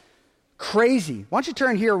 That's crazy. Why don't you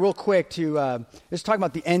turn here real quick to, let's talk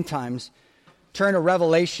about the end times. Turn to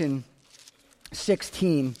Revelation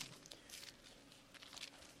 16.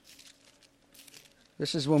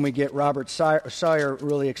 This is when we get Robert Sawyer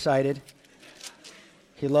really excited.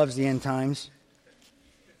 He loves the end times.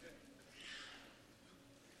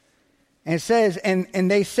 And it says, and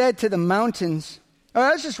they said to the mountains,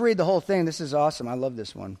 let's just read the whole thing. This is awesome. I love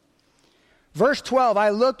this one. Verse 12, I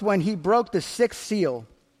looked when he broke the sixth seal,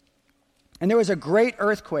 and there was a great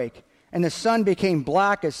earthquake, and the sun became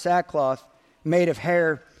black as sackcloth made of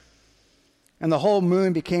hair, and the whole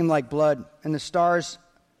moon became like blood, and the stars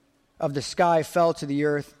of the sky fell to the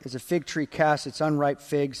earth as a fig tree casts its unripe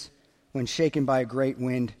figs when shaken by a great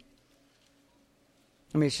wind.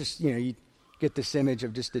 I mean, it's just, you get this image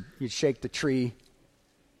of just you shake the tree,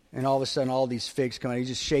 and all of a sudden all these figs come out. You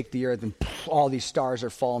just shake the earth, and all these stars are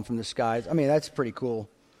falling from the skies. I mean, that's pretty cool.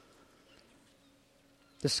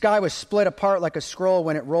 The sky was split apart like a scroll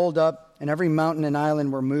when it rolled up, and every mountain and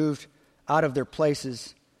island were moved out of their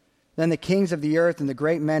places. Then the kings of the earth and the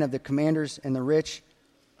great men of the commanders and the rich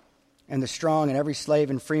and the strong and every slave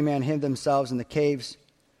and free man hid themselves in the caves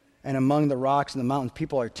and among the rocks and the mountains.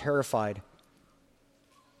 People are terrified.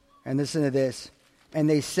 And listen to this. And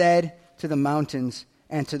they said to the mountains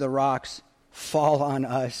and to the rocks, fall on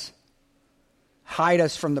us. Hide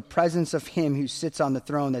us from the presence of him who sits on the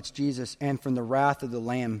throne, that's Jesus, and from the wrath of the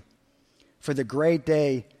Lamb. For the great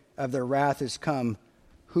day of their wrath is come.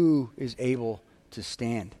 Who is able to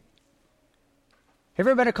stand? Have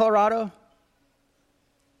you ever been to Colorado?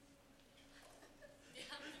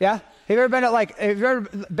 Yeah? Have you ever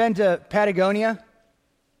been to Patagonia?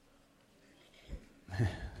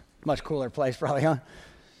 Much cooler place probably, huh?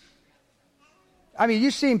 I mean,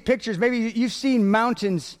 you've seen pictures, maybe you've seen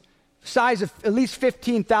mountains size of at least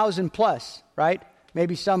 15,000 plus, right?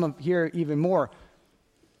 Maybe some of here even more.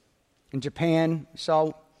 In Japan, you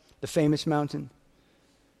saw the famous mountain.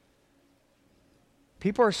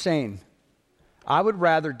 People are saying, I would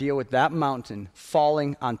rather deal with that mountain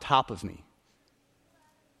falling on top of me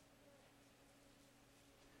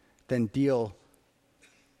than deal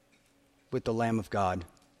with the Lamb of God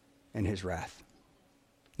and his wrath.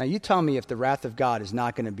 Now you tell me if the wrath of God is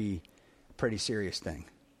not going to be a pretty serious thing.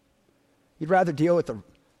 You'd rather deal with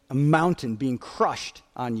a mountain being crushed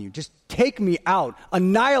on you. Just take me out,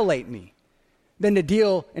 annihilate me, than to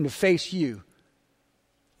deal and to face you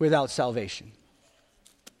without salvation.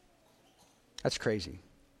 That's crazy.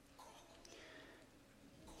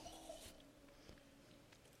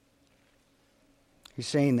 He's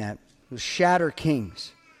saying that. He'll shatter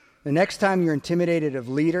kings. The next time you're intimidated of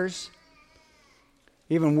leaders,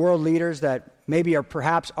 even world leaders that maybe are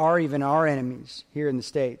perhaps are even our enemies here in the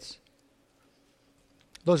States,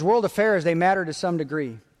 those world affairs, they matter to some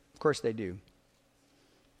degree. Of course they do.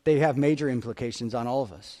 They have major implications on all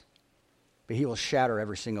of us. But he will shatter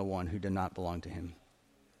every single one who did not belong to him.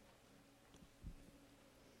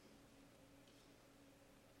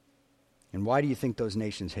 And why do you think those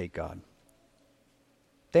nations hate God?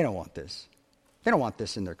 They don't want this. They don't want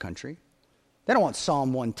this in their country. They don't want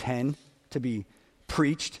Psalm 110 to be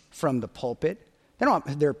preached from the pulpit. They don't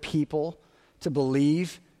want their people to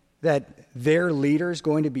believe that their leader is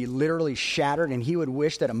going to be literally shattered and he would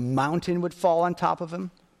wish that a mountain would fall on top of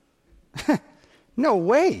him. No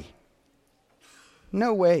way.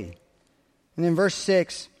 No way. And then verse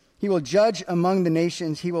 6, he will judge among the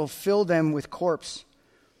nations. He will fill them with corpse.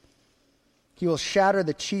 He will shatter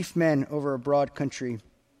the chief men over a broad country.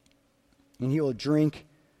 And he will drink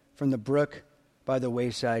from the brook by the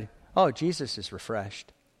wayside. Oh, Jesus is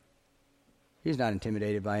refreshed. He's not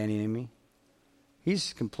intimidated by any enemy.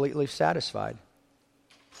 He's completely satisfied.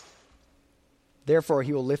 Therefore,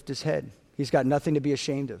 he will lift his head. He's got nothing to be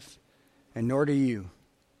ashamed of. And nor do you,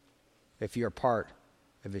 if you're part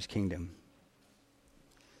of his kingdom.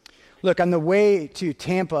 Look, on the way to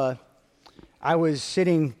Tampa, I was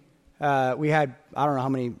sitting, we had, I don't know how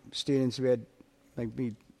many students, we had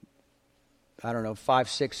maybe, 5,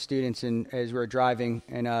 6 students as we were driving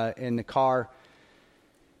in the car.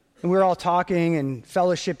 And we were all talking and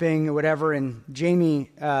fellowshipping or whatever, and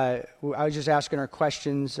Jamie, I was just asking her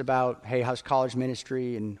questions about, hey, how's college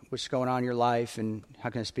ministry and what's going on in your life and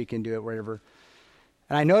how can I speak into it, whatever.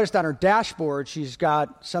 And I noticed on her dashboard, she's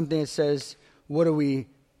got something that says, what are we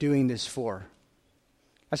doing this for?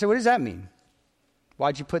 I said, what does that mean?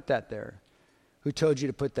 Why'd you put that there? Who told you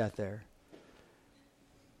to put that there?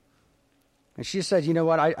 And she said, you know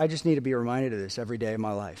what? I just need to be reminded of this every day of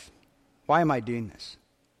my life. Why am I doing this?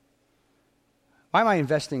 Why am I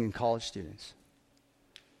investing in college students?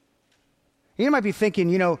 You might be thinking,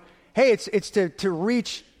 hey, it's to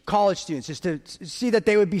reach college students, is to see that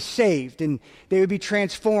they would be saved and they would be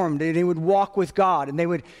transformed and they would walk with God and they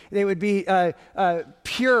would be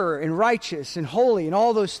pure and righteous and holy and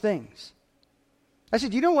all those things. I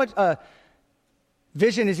said, you know what?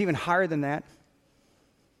 Vision is even higher than that.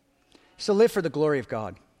 It's to live for the glory of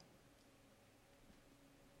God.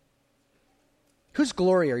 Whose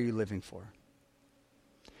glory are you living for?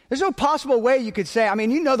 There's no possible way you could say,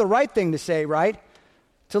 you know the right thing to say, right?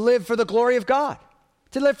 To live for the glory of God,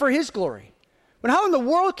 to live for His glory. But how in the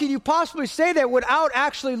world can you possibly say that without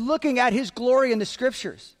actually looking at His glory in the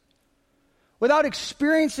Scriptures? Without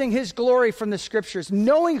experiencing His glory from the Scriptures,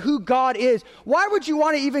 knowing who God is? Why would you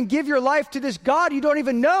want to even give your life to this God you don't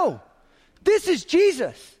even know? This is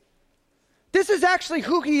Jesus. This is actually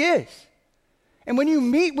who He is. And when you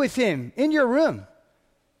meet with Him in your room,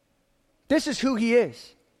 this is who He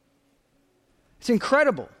is. It's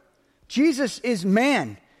incredible. Jesus is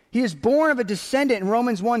man. He is born of a descendant in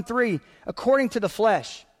Romans 1:3, according to the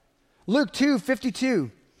flesh. Luke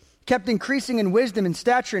 2:52, kept increasing in wisdom and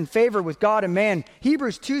stature and favor with God and man.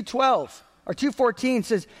 Hebrews 2:12 or 2:14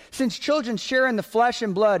 says, since children share in the flesh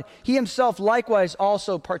and blood, He Himself likewise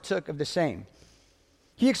also partook of the same.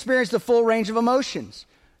 He experienced the full range of emotions: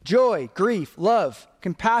 joy, grief, love,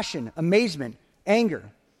 compassion, amazement,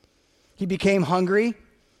 anger. He became hungry.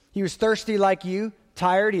 He was thirsty like you,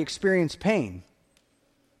 tired. He experienced pain.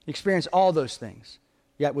 He experienced all those things,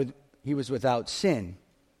 yet He was without sin.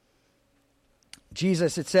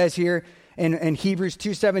 Jesus, it says here in Hebrews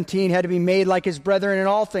 2:17, had to be made like His brethren in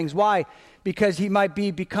all things. Why? Because He might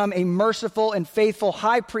become a merciful and faithful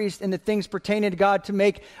high priest in the things pertaining to God to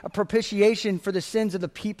make a propitiation for the sins of the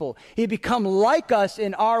people. He'd become like us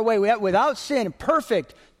in our way, without sin,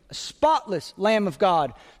 perfect, spotless Lamb of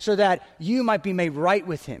God, so that you might be made right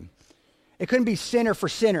with Him. It couldn't be sinner for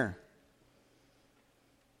sinner.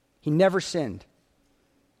 He never sinned.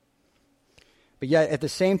 But yet at the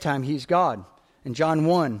same time, He's God. In John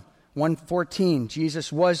 1:14,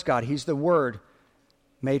 Jesus was God. He's the Word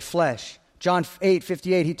made flesh. John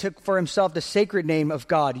 8:58, He took for Himself the sacred name of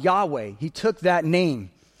God, Yahweh. He took that name,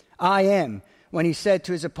 I am, when He said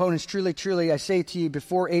to His opponents, truly, truly, I say to you,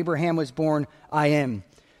 before Abraham was born, I am.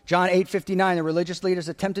 John 8:59, the religious leaders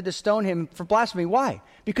attempted to stone Him for blasphemy. Why?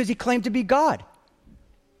 Because He claimed to be God.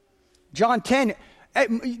 John 10,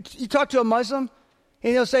 you talk to a Muslim,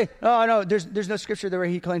 and he'll say, oh, no, there's no scripture there where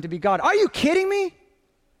He claimed to be God. Are you kidding me?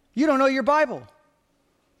 You don't know your Bible.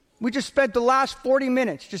 We just spent the last 40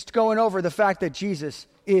 minutes just going over the fact that Jesus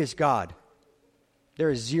is God. There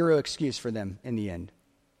is zero excuse for them in the end.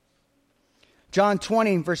 John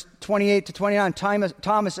 20, verse 28 to 29,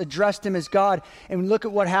 Thomas addressed Him as God, and look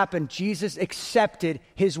at what happened. Jesus accepted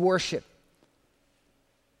His worship.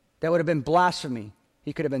 That would have been blasphemy.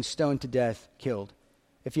 He could have been stoned to death, killed,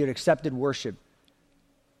 if He had accepted worship,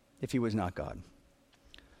 if He was not God.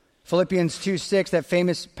 Philippians 2:6, that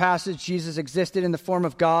famous passage, Jesus existed in the form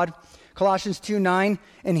of God. Colossians 2:9,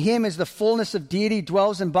 in Him is the fullness of deity,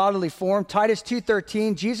 dwells in bodily form. Titus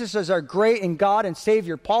 2:13, Jesus is our great and God and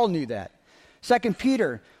Savior. Paul knew that. 2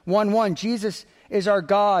 Peter 1:1, Jesus is our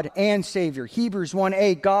God and Savior. Hebrews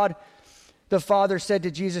 1:8, God the Father said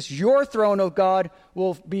to Jesus, your throne, O God,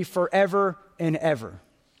 will be forever and ever.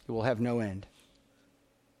 It will have no end.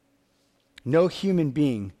 No human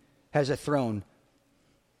being has a throne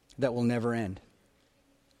that will never end.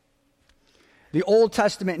 The Old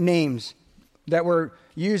Testament names that were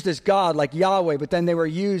used as God, like Yahweh, but then they were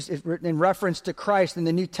used in reference to Christ in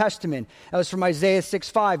the New Testament. That was from Isaiah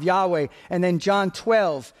 6:5, Yahweh. And then John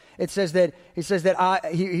 12, he says that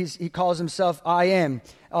he calls Himself I am.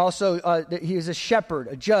 Also, that He is a shepherd,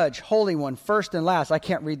 a judge, Holy One, first and last. I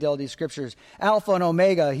can't read all these scriptures. Alpha and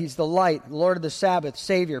Omega, He's the light, Lord of the Sabbath,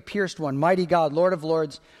 Savior, pierced one, mighty God, Lord of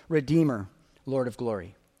lords, Redeemer, Lord of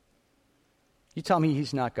glory. You tell me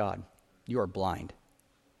He's not God, you are blind.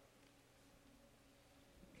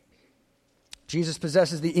 Jesus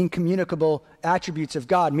possesses the incommunicable attributes of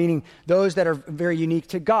God, meaning those that are very unique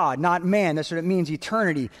to God, not man. That's what it means,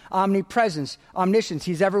 eternity, omnipresence, omniscience.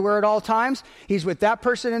 He's everywhere at all times. He's with that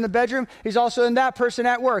person in the bedroom. He's also in that person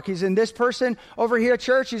at work. He's in this person over here at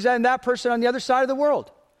church. He's in that person on the other side of the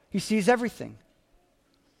world. He sees everything.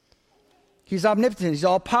 He's omnipotent. He's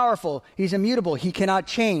all-powerful. He's immutable. He cannot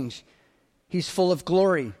change. He's full of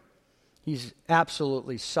glory. He's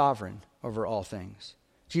absolutely sovereign over all things.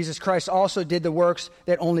 Jesus Christ also did the works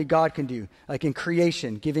that only God can do, like in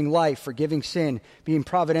creation, giving life, forgiving sin, being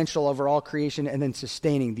providential over all creation, and then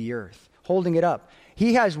sustaining the earth, holding it up.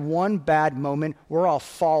 He has one bad moment, we're all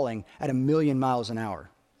falling at 1,000,000 miles an hour.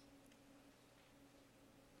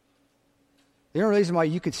 The only reason why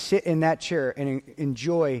you could sit in that chair and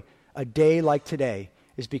enjoy a day like today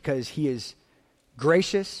is because he is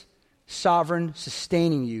gracious, sovereign,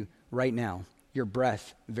 sustaining you right now. Your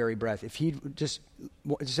breath, very breath. If he just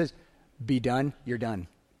says, be done, you're done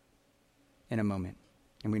in a moment.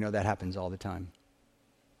 And we know that happens all the time.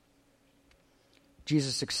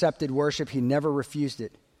 Jesus accepted worship. He never refused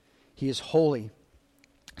it. He is holy.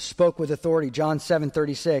 Spoke with authority. John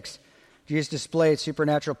 7:36. Jesus displayed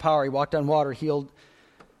supernatural power. He walked on water, healed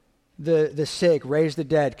the sick, raised the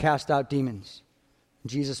dead, cast out demons.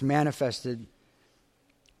 Jesus manifested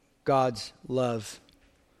God's love,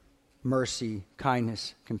 mercy,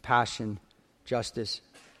 kindness, compassion, justice,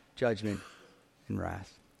 judgment, and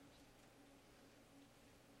wrath.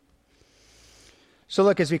 So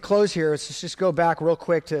look, as we close here, let's just go back real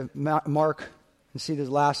quick to Mark and see the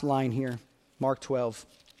last line here, Mark 12.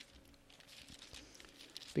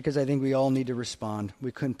 Because I think we all need to respond.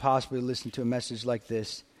 We couldn't possibly listen to a message like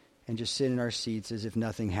this and just sit in our seats as if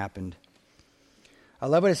nothing happened. I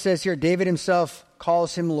love what it says here. David himself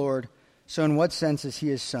calls him Lord. So in what sense is he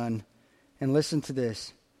his son? And listen to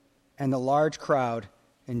this. And the large crowd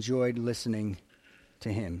enjoyed listening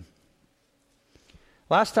to him.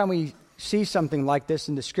 Last time we see something like this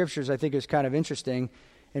in the scriptures, I think it was kind of interesting.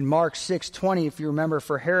 In Mark 6:20, if you remember,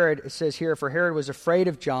 for Herod, it says here, for Herod was afraid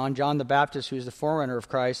of John the Baptist, who is the forerunner of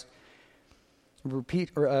Christ,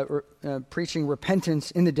 preaching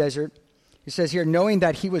repentance in the desert. It says here, knowing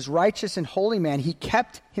that he was righteous and holy man, he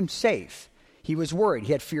kept him safe. He was worried.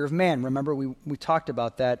 He had fear of man. Remember, we talked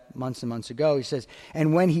about that months and months ago. He says,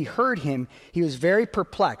 and when he heard him, he was very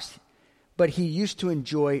perplexed, but he used to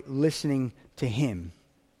enjoy listening to him.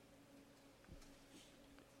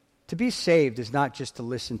 To be saved is not just to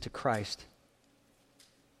listen to Christ,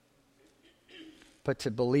 but to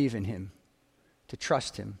believe in him, to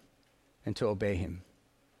trust him, and to obey him.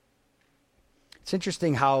 It's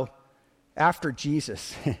interesting how after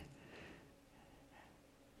Jesus, I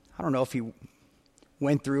don't know if he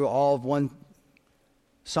went through all of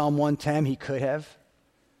Psalm 110, he could have.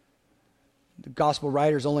 The gospel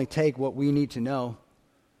writers only take what we need to know,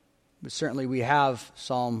 but certainly we have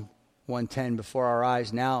Psalm 110 before our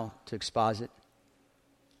eyes now to exposit.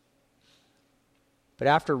 But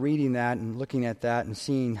after reading that and looking at that and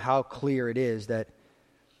seeing how clear it is that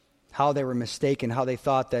how they were mistaken, how they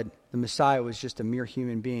thought that the Messiah was just a mere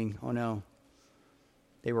human being. Oh no,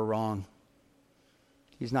 they were wrong.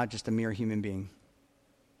 He's not just a mere human being.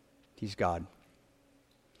 He's God.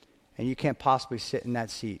 And you can't possibly sit in that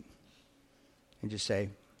seat and just say,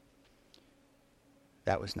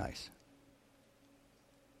 that was nice.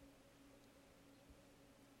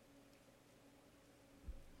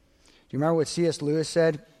 Do you remember what C.S. Lewis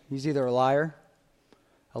said? He's either a liar,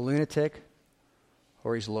 a lunatic,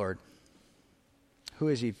 or he's Lord. Who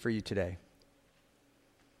is he for you today?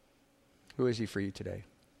 Who is he for you today?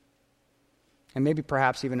 And maybe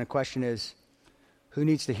perhaps even a question is, who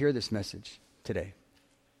needs to hear this message today?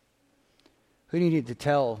 Who do you need to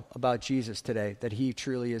tell about Jesus today, that he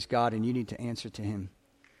truly is God and you need to answer to him?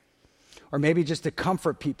 Or maybe just to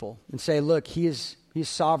comfort people and say, look, he's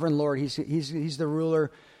sovereign Lord. He's the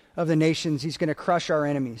ruler of the nations. He's going to crush our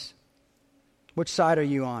enemies. Which side are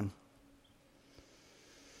you on?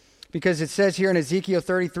 Because it says here in Ezekiel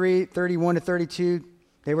 33, 31 to 32,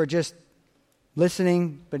 they were just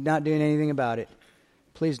listening but not doing anything about it.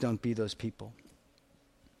 Please don't be those people.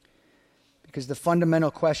 Because the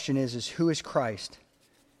fundamental question is who is Christ?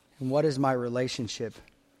 And what is my relationship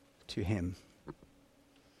to him?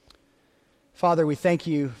 Father, we thank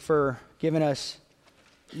you for giving us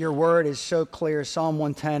your word is so clear. Psalm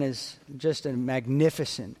 110 is just a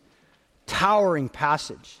magnificent, towering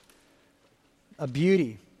passage. A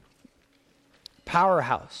beauty,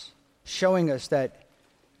 powerhouse, showing us that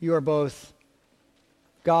you are both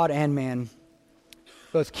God and man,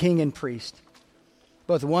 both king and priest,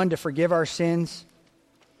 both one to forgive our sins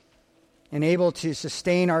and able to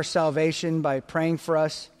sustain our salvation by praying for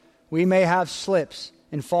us. We may have slips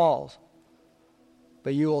and falls,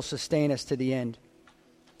 but you will sustain us to the end.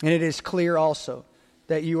 And it is clear also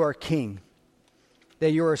that you are king, that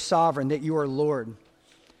you are sovereign, that you are Lord.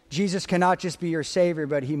 Jesus cannot just be your Savior,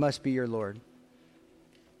 but he must be your Lord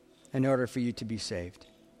in order for you to be saved.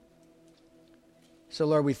 So,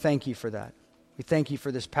 Lord, we thank you for that. We thank you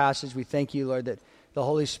for this passage. We thank you, Lord, that the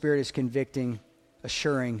Holy Spirit is convicting,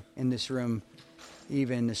 assuring in this room,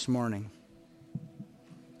 even this morning.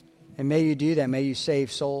 And may you do that. May you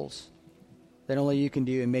save souls that only you can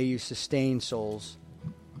do. And may you sustain souls.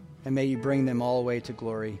 And may you bring them all the way to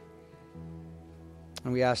glory.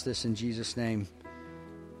 And we ask this in Jesus' name.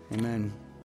 Amen.